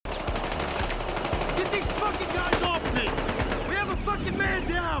fucking guys off me! We have a fucking man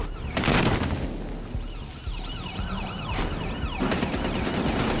down!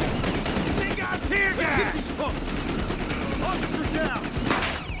 They got tear gas! Let's get these folks! Officer down!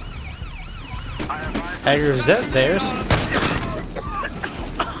 Hager, is that theirs?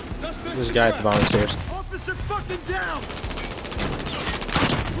 There's a guy at the bottom of the stairs. Officer fucking down!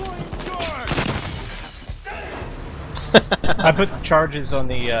 I put charges on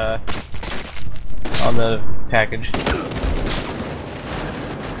the package.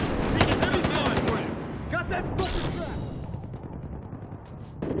 Got that fucking trap!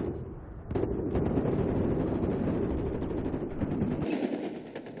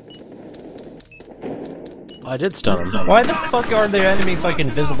 I did stun him. Why the fuck are their enemies like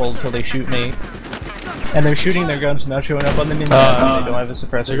invisible until they shoot me? And they're shooting their guns, not showing up on the mini-map when they don't have a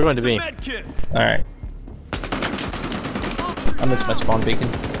suppressor. They're going to be. Alright. I missed my spawn beacon.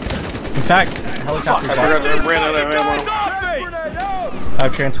 In fact, helicopter's I off. ran out of ammo. I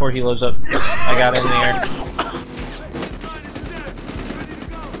have transport helos up. I got it in the air.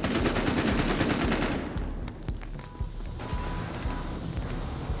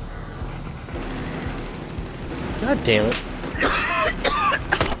 God damn it.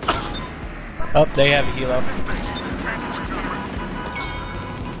 Oh, they have a helo.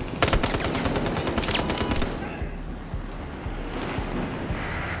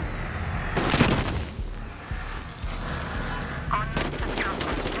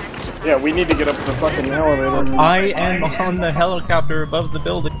 Yeah, we need to get up to the fucking elevator. I am on the helicopter above the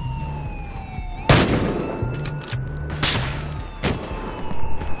building.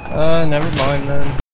 Never mind then.